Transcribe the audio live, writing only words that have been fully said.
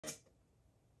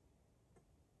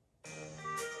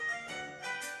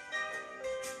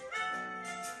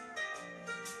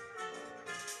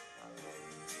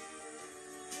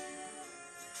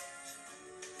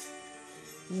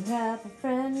You have a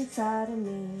friend inside of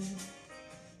me.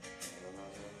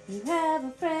 You have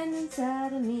a friend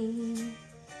inside of me.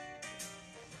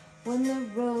 When the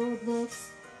road looks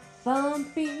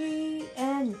bumpy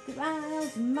and you're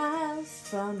miles and miles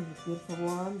from your beautiful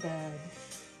warm bed,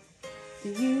 do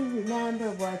you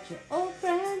remember what your old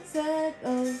friend said?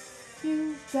 Oh,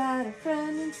 you've got a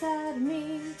friend inside of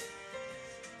me.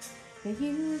 Yeah,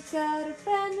 you've got a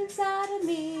friend inside of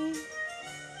me.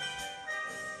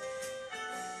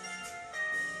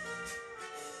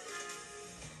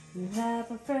 You have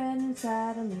a friend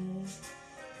inside of me.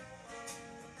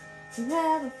 You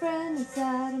have a friend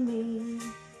inside of me.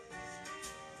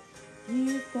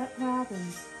 You've got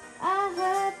problems, I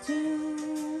have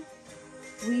too.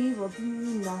 We will do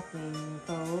nothing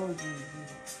for you.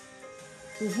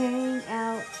 We hang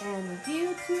out and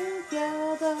review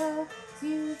together.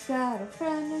 You've got a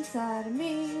friend inside of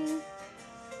me.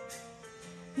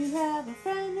 You have a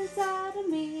friend inside of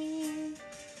me.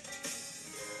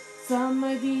 Some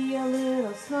might be a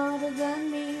little smarter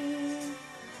than me,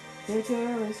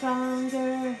 bigger and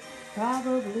stronger,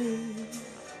 probably,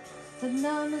 but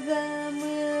none of them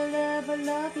will ever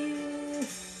love you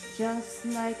just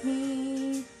like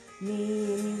me and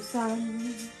you,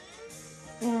 son.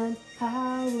 And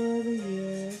how over the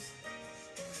years,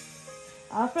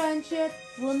 our friendship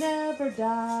will never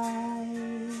die.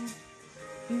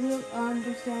 You will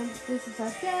understand that this is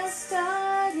our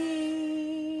destiny.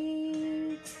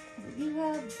 You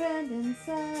have a friend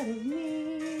inside of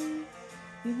me.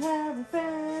 You have a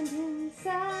friend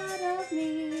inside of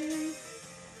me.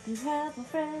 You have a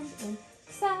friend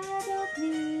inside of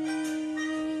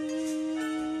me.